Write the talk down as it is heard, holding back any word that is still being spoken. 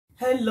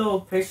Hello,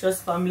 precious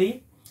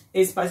family.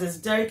 It's Pastors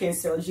Derek and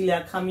Sarah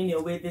Julia coming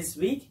your way this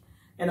week,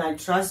 and I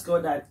trust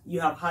God that you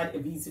have had a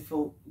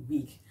beautiful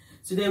week.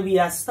 Today we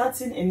are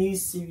starting a new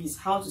series,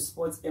 How to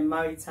Spot a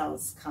Marital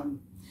Scam.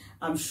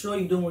 I'm sure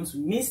you don't want to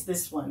miss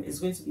this one. It's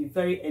going to be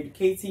very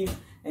educative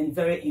and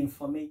very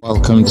informative.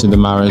 Welcome to the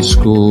Marriage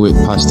School with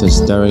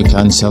Pastors Derek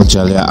and Sarah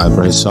Julia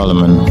Abre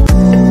Solomon.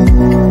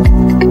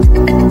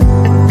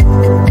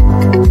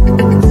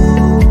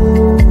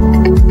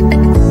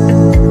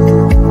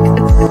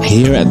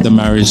 Here at the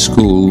Marriage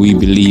School, we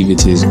believe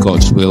it is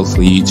God's will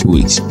for you to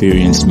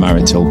experience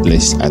marital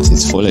bliss at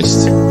its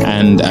fullest.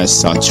 And as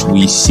such,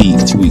 we seek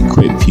to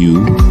equip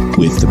you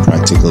with the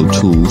practical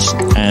tools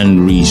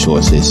and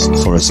resources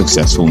for a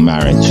successful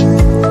marriage.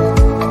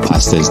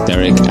 Pastors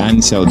Derek and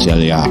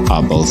Seljelia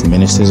are both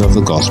ministers of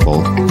the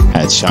gospel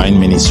at Shine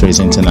Ministries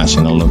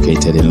International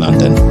located in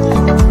London.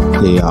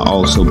 They are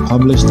also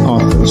published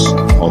authors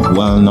of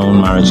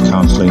well-known marriage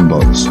counseling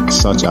books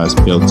such as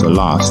Built to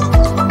Last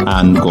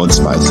and God's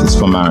Spices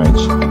for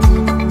Marriage.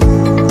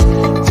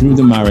 Through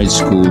the Marriage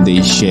School,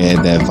 they share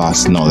their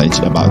vast knowledge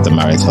about the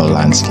marital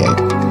landscape.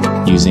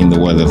 Using the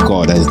Word of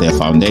God as their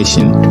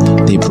foundation,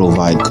 they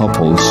provide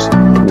couples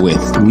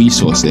with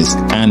resources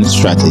and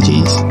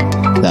strategies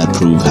that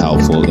prove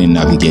helpful in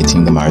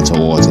navigating the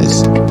marital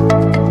waters.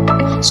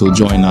 So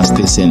join us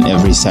this and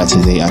every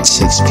Saturday at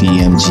 6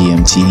 p.m.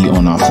 GMT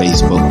on our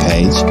Facebook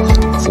page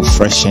for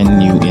fresh and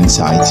new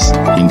insights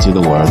into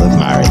the world of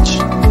marriage.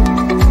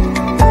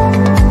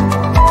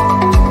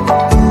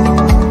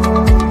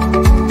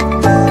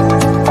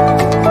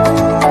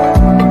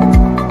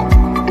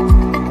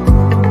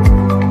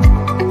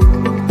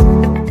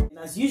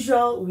 As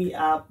usual, we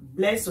are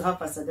blessed to have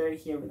Pastor Derek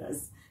here with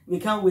us. We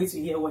can't wait to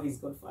hear what he's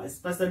got for us.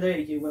 Pastor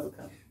Derek, you're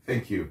welcome.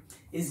 Thank you.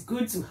 It's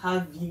good to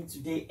have you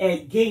today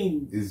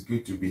again. It's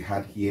good to be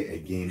had here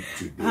again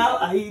today. How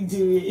are you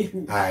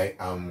doing? I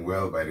am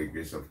well by the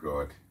grace of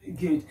God.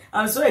 Good.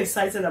 I'm so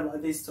excited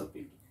about this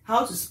topic.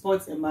 How to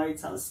spot a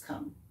marital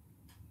scam.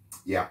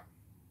 Yeah.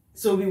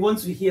 So we want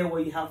to hear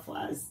what you have for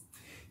us.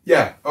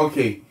 Yeah,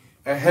 okay.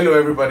 Hello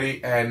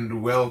everybody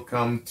and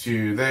welcome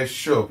to the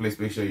show. Please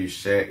make sure you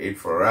share it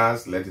for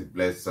us. Let it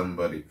bless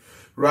somebody.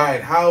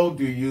 Right, how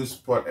do you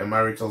spot a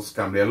marital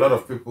scam? There are a lot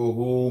of people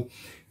who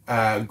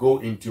go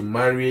into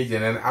marriage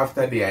and then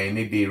after they are in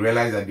it, they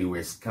realize that they were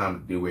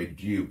scammed, they were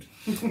duped.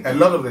 A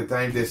lot of the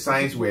time, the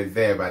signs were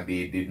there, but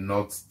they did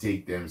not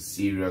take them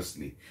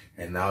seriously.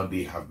 And now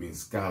they have been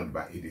scammed,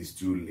 but it is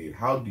too late.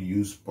 How do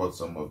you spot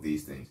some of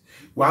these things?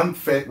 One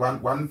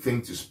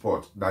thing to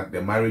spot that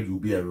the marriage will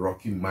be a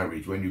rocky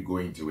marriage when you go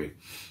into it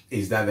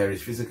is that there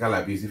is physical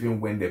abuse,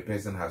 even when the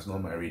person has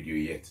not married you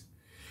yet.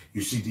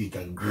 You see, he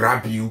can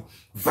grab you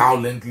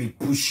violently,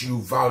 push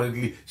you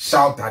violently,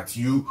 shout at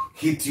you,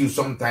 hit you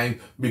sometimes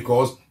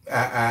because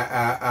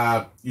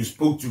you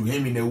spoke to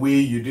him in a way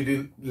you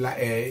didn't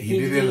he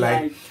didn't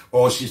like,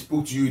 or she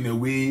spoke to you in a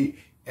way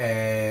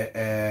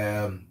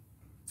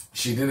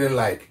she didn't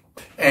like,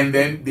 and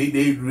then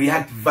they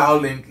react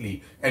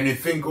violently, and you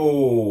think,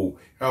 oh,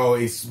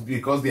 it's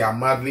because they are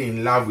madly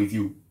in love with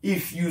you.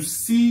 If you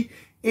see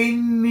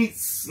any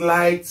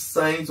slight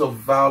signs of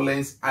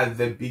violence at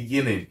the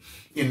beginning,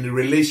 in the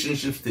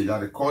relationship stage,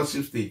 at the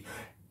courtship stage,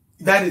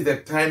 that is the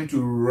time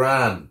to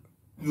run.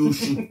 You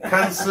should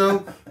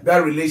cancel that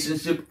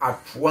relationship at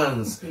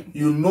once.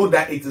 You know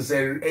that it's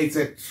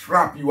a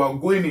trap. You are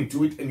going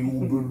into it and you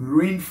will be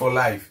ruined for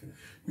life.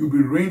 You'll be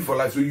ruined for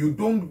life. So you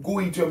don't go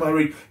into a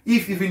marriage.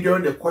 If even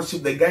during the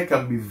courtship, the guy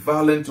can be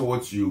violent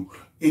towards you,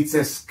 it's a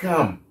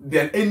scam.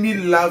 That any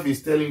love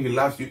is telling you he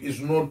loves you is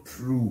not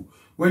true.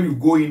 When you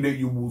go in there,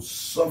 you will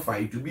suffer.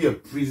 It will be a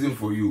prison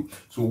for you.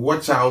 So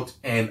watch out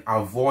and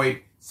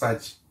avoid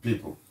such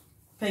people.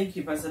 Thank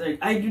you, Pastor Derek.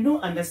 I do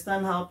not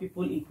understand how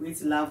people equate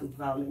love with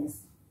violence.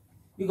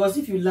 Because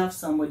if you love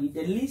somebody,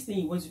 the least thing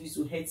you want to do is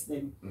to hurt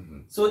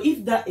them. So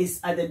if that is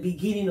at the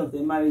beginning of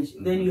the marriage,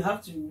 then you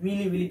have to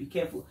really, really be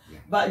careful. Yeah.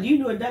 But do you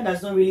know that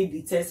does not really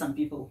deter some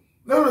people?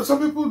 No, some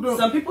people don't.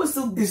 Some people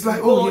still. It's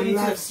like, oh, he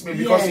loves me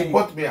because he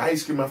bought me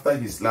ice cream after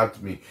he slapped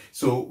me.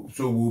 So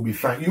we'll be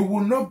fine. You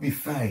will not be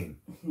fine.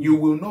 You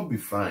will not be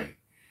fine.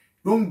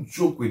 Don't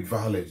joke with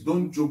violence.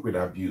 Don't joke with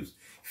abuse.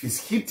 If he's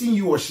hitting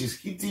you or she's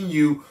hitting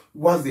you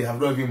once they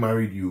have not even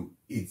married you,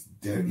 it's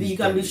dead. You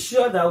can be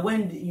sure that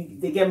when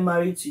they get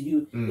married to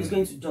you, it's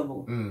going to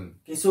double.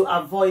 Okay, so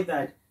avoid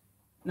that.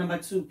 Number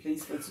 2,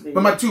 please, for today.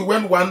 Number 2,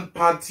 when one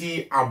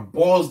party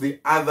abhors the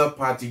other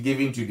party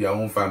giving to their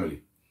own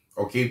family.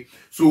 Okay,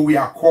 so we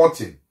are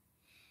courting.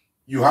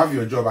 You have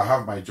your job, I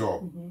have my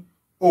job.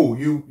 Oh,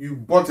 you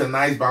bought a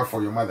nice bag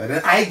for your mother.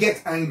 Then I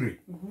get angry.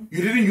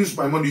 You didn't use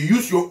my money. You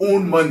use your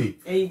own money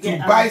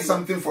to buy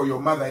something for your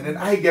mother. And then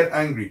I get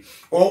angry.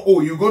 Or, oh,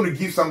 you're going to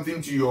give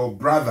something to your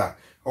brother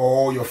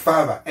or your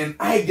father. And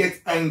I get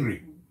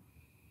angry.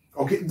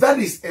 Okay, that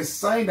is a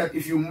sign that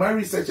if you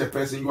marry such a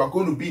person, you are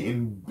going to be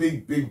in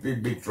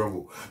big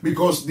trouble.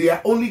 Because they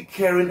are only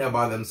caring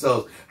about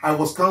themselves. I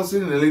was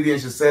counseling a lady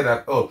and she said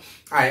that, oh,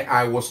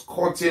 I was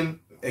courting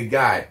a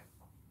guy.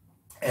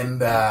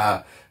 And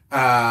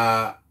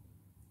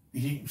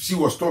she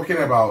was talking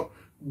about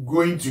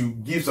going to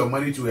give some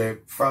money to her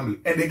family,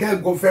 and the guy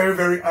got very,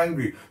 very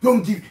angry.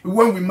 Don't give,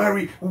 when we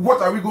marry, what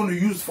are we going to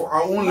use for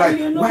our own life?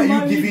 Why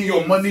are you giving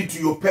your money to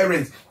your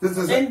parents?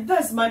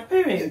 That's my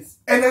parents.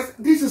 And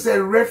this is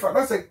a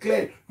reference. That's a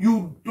clear.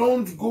 You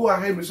don't go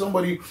ahead with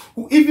somebody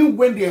who, even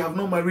when they have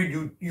not married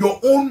you, your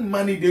own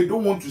money, they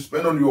don't want to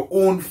spend on your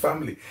own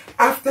family.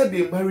 After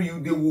they marry you,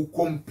 they will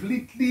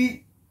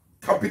completely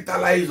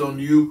capitalize on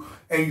you,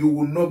 and you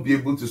will not be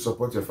able to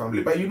support your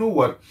family. But you know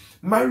what?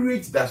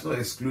 Marriage does not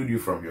exclude you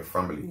from your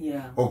family.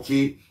 Yeah.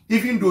 Okay?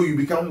 Even though you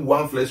become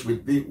one flesh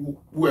with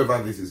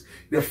whoever this is,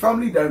 the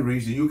family that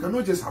raised you, you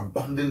cannot just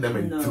abandon them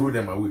and throw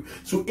them away.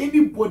 So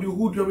anybody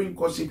who during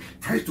courtship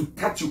tries to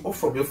cut you off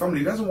from your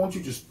family, doesn't want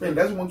you to spend,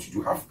 doesn't want you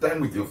to have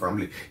time with your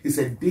family, is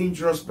a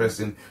dangerous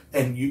person,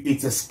 and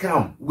it's a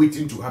scam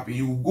waiting to happen.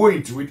 You will go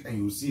into it and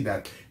you will see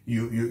that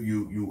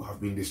you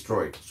have been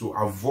destroyed. So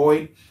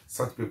avoid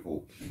such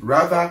people.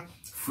 Rather,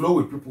 flow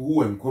with people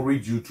who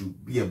encourage you to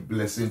be a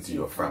blessing to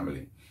your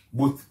family.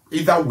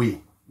 Either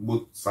way,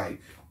 both sides.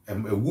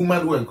 A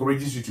woman who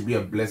encourages you to be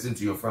a blessing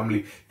to your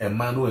family, a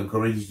man who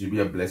encourages you to be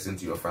a blessing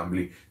to your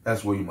family,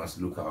 that's what you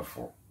must look out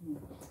for.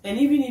 And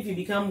even if you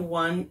become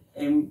one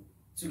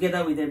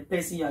together with the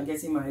person you are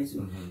getting married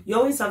to, you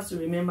always have to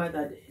remember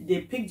that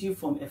they picked you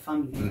from a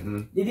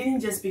family. They didn't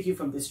just pick you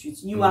from the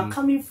streets. You are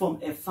coming from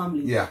a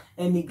family. Yeah.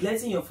 And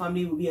neglecting your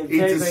family will be a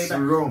very, very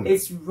bad. Wrong.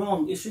 It's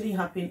wrong. It shouldn't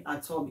happen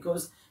at all,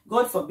 because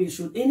God forbid,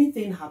 should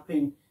anything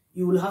happen,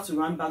 you will have to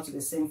run back to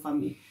the same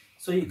family.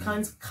 So you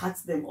can't cut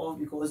them off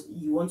because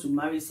you want to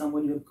marry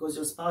somebody, or because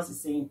your spouse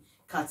is saying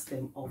cut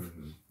them off.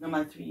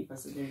 Number 3,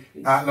 Pastor Derek,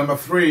 please. Number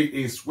 3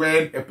 is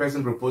when a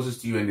person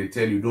proposes to you and they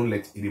tell you, don't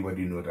let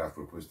anybody know that I've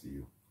proposed to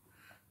you.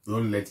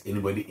 Don't let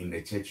anybody in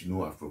the church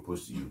know I've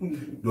proposed to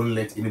you. Don't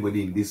let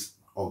anybody in this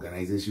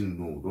organization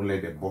know. Don't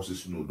let the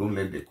bosses know. Don't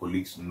let the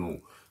colleagues know.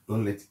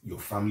 Don't let your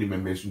family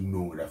members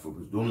know that I've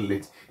proposed. Don't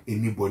let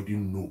anybody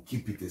know.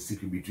 Keep it a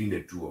secret between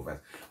the two of us.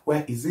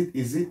 Well, is it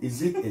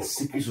a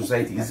secret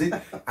society? Is it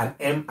an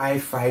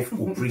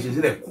MI5 operation? Is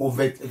it a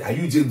covert? Are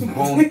you James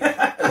Bond?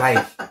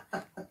 Like,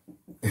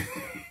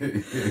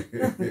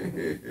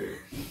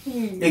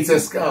 it's a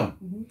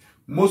scam.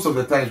 Most of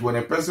the times when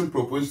a person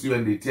proposes to you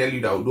and they tell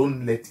you that, oh,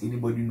 don't let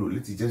anybody know,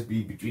 let it just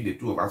be between the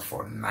two of us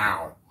for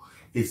now,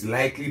 it's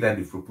likely that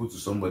they've proposed to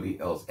somebody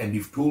else and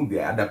they've told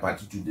the other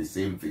party to do the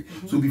same thing.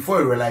 So before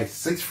you realize,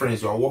 6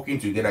 friends, you are working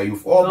together,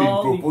 you've all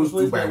been proposed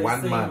to by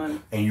one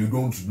man and you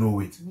don't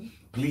know it.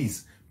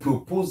 Please,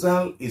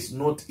 proposal is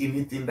not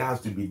anything that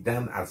has to be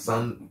done at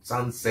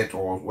sunset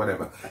or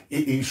whatever.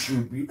 It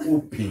should be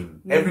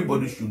open.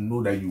 Everybody should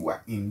know that you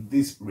are in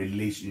this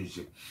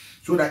relationship,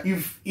 so that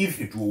if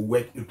it will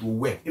work, it will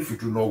work. If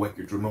it will not work,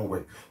 it will not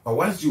work. But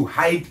once you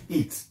hide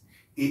it,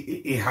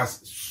 it has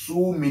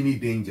so many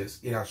dangers.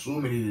 It has so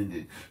many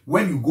dangers.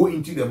 When you go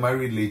into the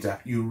marriage later,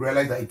 you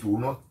realize that it will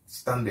not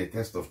stand the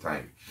test of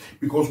time.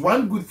 Because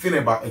one good thing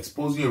about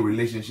exposing a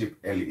relationship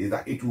early is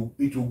that it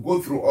will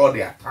go through all the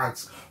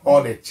attacks,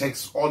 all the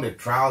checks, all the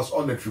trials,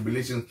 all the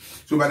tribulations.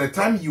 So by the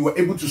time you are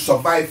able to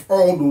survive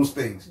all those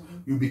things,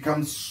 you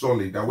become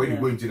solid. That when you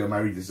go into the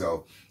marriage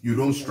itself, you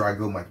don't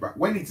struggle much. But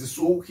when it is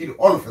so hidden,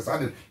 all of a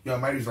sudden your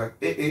marriage is like,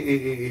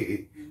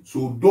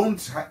 So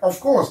don't, of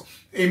course,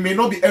 it may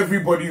not be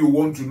everybody you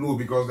want to know,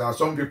 because there are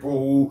some people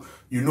who,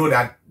 you know,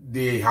 that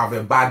they have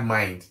a bad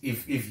mind.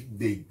 If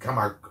they come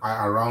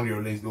around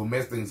your lens, they'll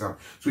mess things up.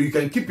 So you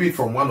can keep it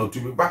from 1 or 2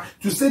 people. But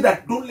to say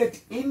that don't let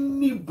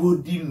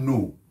anybody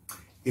know,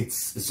 it's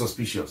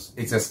suspicious.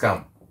 It's a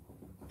scam.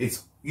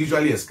 It's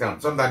usually a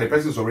scam. Sometimes the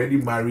person is already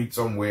married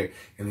somewhere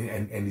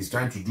and is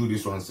trying to do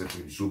this one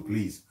separately. So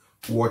please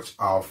watch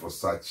out for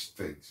such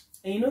things.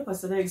 And you know,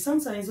 Pastor Derek,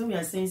 sometimes when we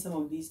are saying some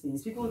of these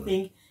things, people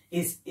think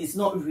it's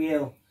not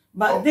real.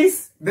 But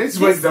this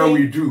work that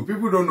we do,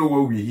 people don't know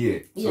what we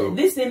hear. Yeah, so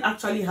this thing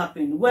actually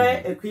happened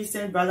where a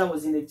Christian brother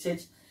was in the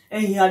church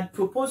and he had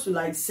proposed to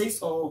like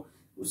 6 or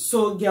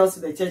so girls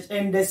in the church.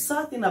 And the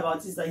sad thing about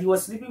it is that he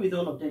was sleeping with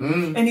all of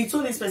them. And he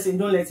told this person,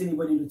 don't let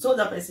anybody know. Told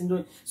that person,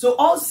 don't. So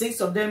all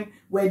 6 of them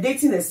were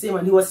dating the same,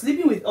 and he was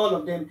sleeping with all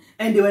of them,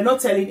 and they were not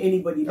telling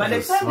anybody. By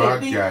the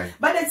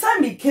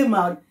time he came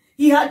out,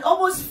 he had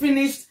almost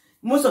finished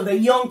most of the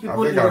young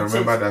people in the church. I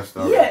remember that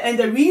story. Yeah, and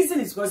the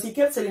reason is because he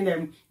kept telling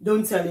them,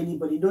 don't tell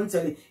anybody, don't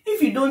tell it.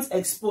 If you don't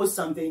expose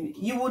something,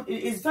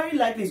 it's very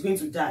likely it's going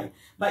to die.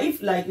 But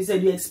if, like you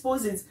said, you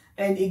expose it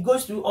and it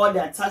goes through all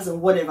the attacks and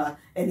whatever,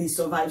 and it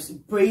survives,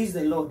 praise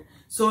the Lord.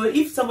 So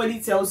if somebody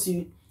tells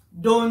you,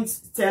 don't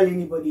tell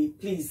anybody,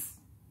 please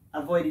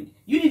avoid it.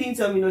 You didn't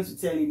tell me not to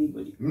tell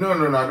anybody. No, I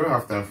don't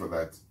have time for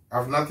that. I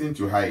have nothing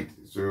to hide.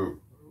 So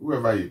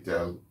whoever you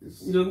tell,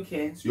 you don't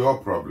care. It's your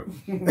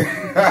problem.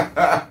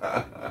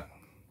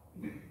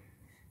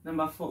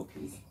 Number 4,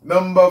 please.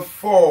 Number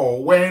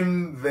 4,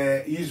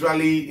 when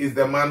usually is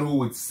the man who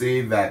would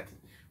say that,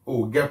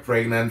 oh, get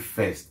pregnant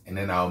first and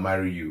then I'll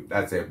marry you.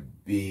 That's a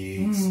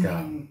big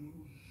scam.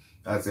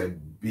 That's a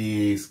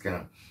big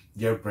scam.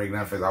 Get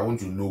pregnant first. I want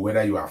to know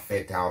whether you are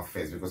fertile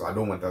first, because I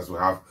don't want us to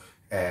have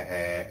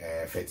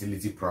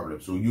fertility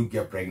problem. So you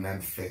get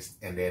pregnant first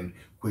and then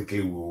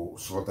quickly we'll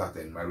sort out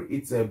and marry.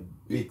 It's a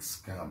big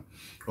scam.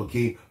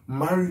 Okay,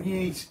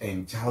 marriage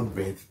and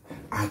childbirth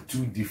are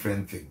two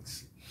different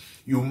things.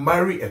 You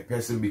marry a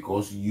person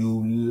because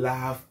you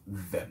love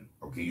them.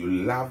 Okay, you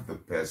love the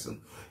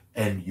person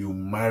and you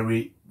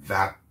marry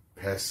that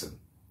person,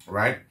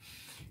 right?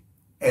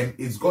 And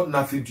it's got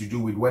nothing to do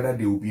with whether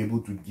they will be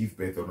able to give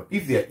birth or not.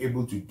 If they are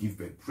able to give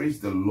birth, praise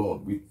the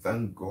Lord. We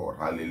thank God.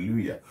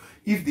 Hallelujah.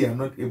 If they are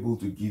not able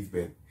to give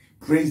birth,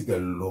 praise the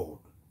Lord.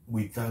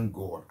 We thank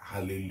God.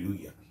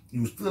 Hallelujah.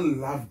 You still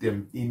love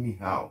them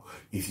anyhow.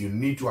 If you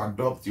need to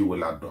adopt, you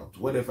will adopt.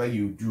 Whatever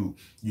you do,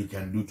 you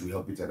can do to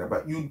help each other.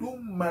 But you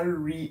don't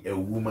marry a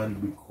woman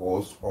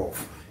because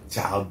of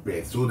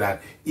childbirth. So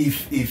that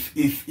if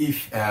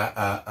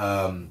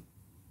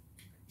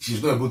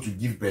she's not able to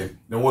give birth,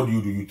 then what do?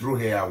 You throw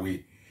her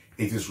away.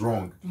 It is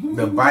wrong.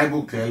 The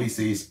Bible clearly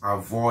says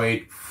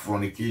avoid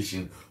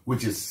fornication,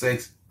 which is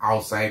sex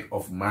outside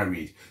of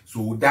marriage.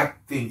 So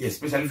that thing,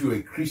 especially if you're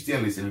a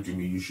Christian listening to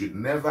me, you should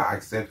never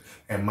accept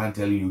a man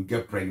telling you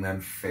get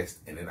pregnant first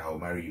and then I'll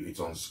marry you.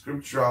 It's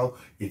unscriptural.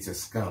 It's a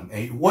scam.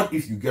 And what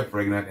if you get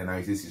pregnant and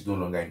he says he's no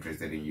longer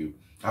interested in you?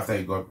 After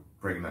you got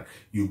pregnant,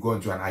 you go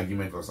into an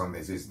argument or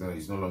something, says no,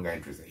 he's no longer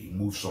interested. He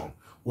moves on.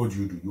 What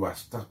do? You are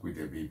stuck with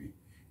a baby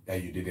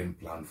that you didn't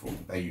plan for,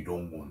 that you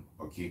don't want.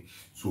 Okay,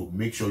 so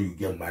make sure you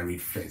get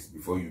married first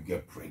before you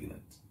get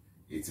pregnant.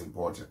 It's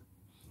important.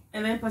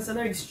 And then, Pastor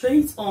Derek,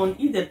 straight on,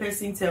 if the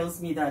person tells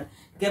me that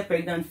get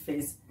pregnant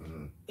first,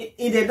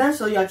 in the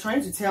nutshell, you are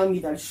trying to tell me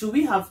that should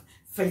we have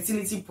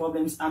fertility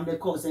problems, I'm the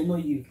cause, I know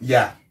you.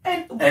 Yeah.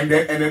 And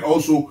then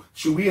also,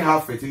 should we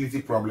have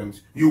fertility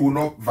problems, you will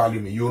not value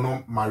me, you will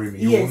not marry me,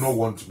 you will not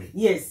want me.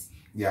 Yes.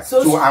 Yeah.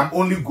 So I'm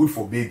only good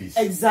for babies.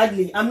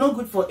 Exactly. I'm not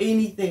good for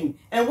anything.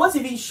 And what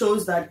even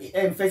shows that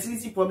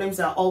fertility problems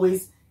are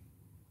always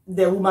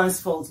the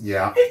woman's fault.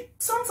 Yeah.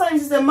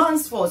 Sometimes it's the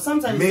man's fault.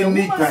 Sometimes it's the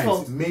woman's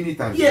fault. Many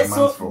times yeah, it's the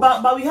man's fault.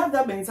 But we have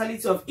that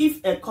mentality of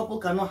if a couple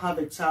cannot have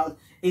a child,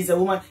 it's a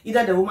woman.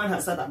 Either the woman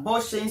has had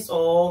abortions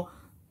or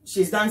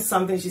she's done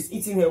something, she's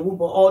eating her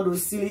womb, or all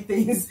those silly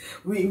things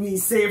we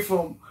say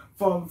from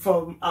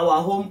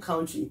our home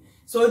country.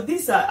 So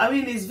these are, I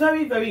mean, it's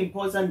very, very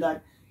important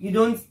that you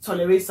don't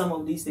tolerate some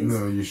of these things.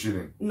 No, you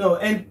shouldn't. No,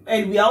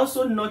 and we are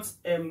also not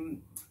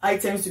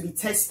items to be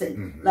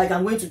tested. Like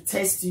I'm going to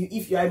test you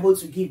if you're able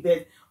to give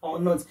birth or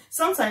not.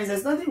 Sometimes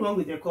there's nothing wrong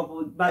with your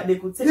couple, but they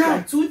could take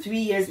like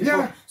 2-3 years before.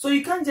 Yeah. So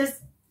you can't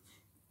just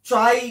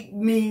try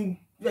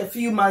me a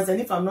few months,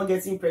 and if I'm not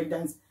getting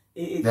pregnant,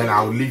 then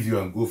I'll leave you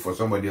and go for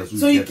somebody else.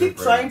 So you keep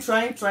trying,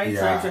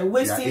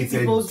 wasting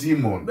people's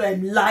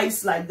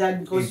lives like that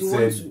because you want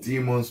to. It's a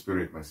demon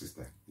spirit, my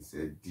sister. It's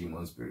a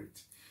demon spirit.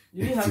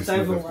 You didn't have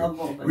time for one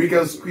more. We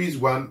can squeeze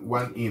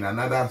one in.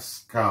 Another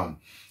scam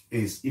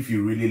is if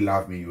you really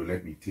love me, you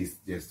let me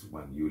taste just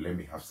one. You let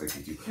me have sex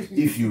with you.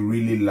 If you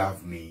really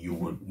love me, you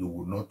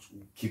would not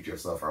keep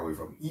yourself away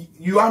from me.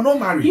 You are not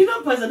married. You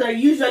know, Pastor, that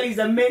usually it's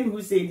the men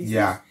who say this.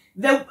 Yeah.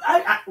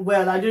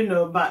 Well, I don't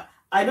know, but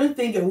I don't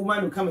think a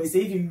woman will come and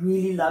say, if you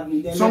really love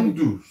me, then some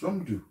do.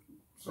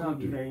 That would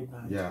be very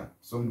bad. Yeah,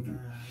 some do.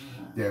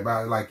 Yeah,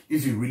 but like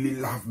if you really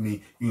love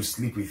me, you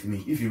sleep with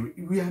me.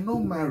 We are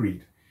not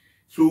married.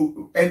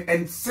 So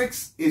and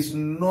sex is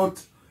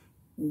not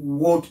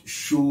what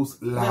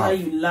shows love. Whether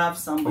you love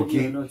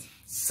somebody or not.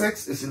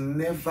 Sex is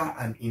never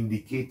an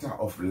indicator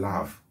of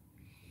love.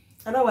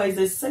 Otherwise,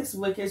 the sex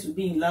workers will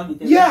be in love with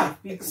them. Yeah,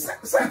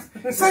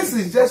 sex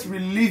is just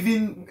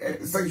relieving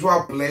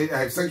sexual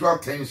pleasure, sexual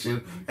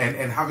tension,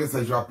 and having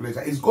sexual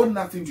pleasure. It's got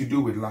nothing to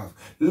do with love.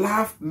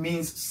 Love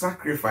means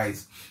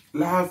sacrifice.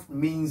 Love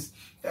means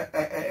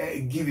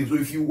giving. So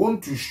if you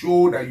want to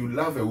show that you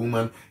love a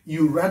woman,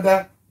 you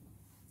rather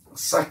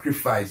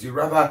sacrifice. You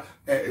rather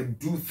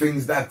do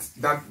things that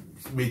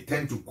may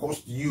tend to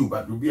cost you,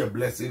 but will be a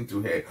blessing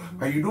to her.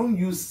 But you don't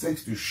use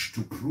sex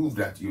to prove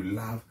that you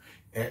love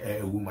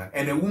a woman.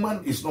 And a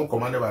woman is not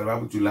commanded by the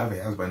Bible to love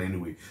her husband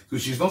anyway. So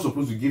she's not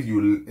supposed to give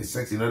you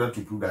sex in order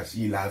to prove that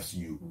she loves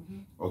you.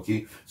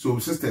 Okay? So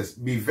sisters,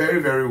 be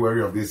very, very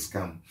wary of this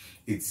scam.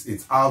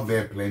 It's out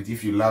there plenty.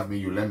 If you love me,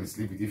 you let me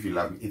sleep with you. If you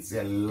love me, it's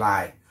a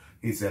lie.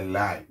 It's a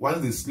lie.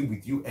 Once they sleep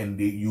with you and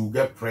you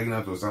get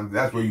pregnant or something,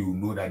 that's where you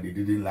know that they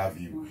didn't love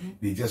you.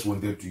 They just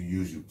wanted to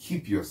use you.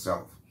 Keep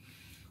yourself.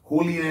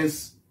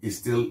 Holiness is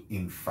still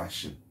in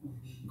fashion.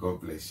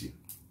 God bless you.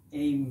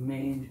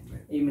 Amen.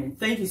 Amen.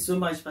 Thank you so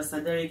much, Pastor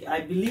Derek.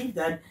 I believe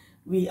that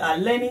we are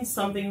learning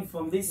something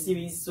from this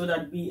series so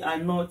that we are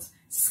not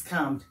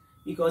scammed,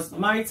 because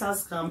marital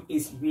scam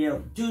is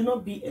real. Do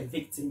not be a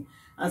victim.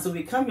 And so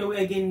we come your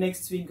way again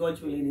next week, God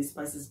willing. It's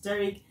Pastor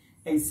Derek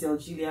and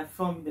Julia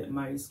from the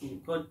Marital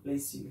School. God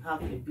bless you.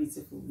 Have a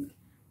beautiful week.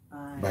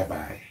 Bye.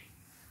 Bye-bye.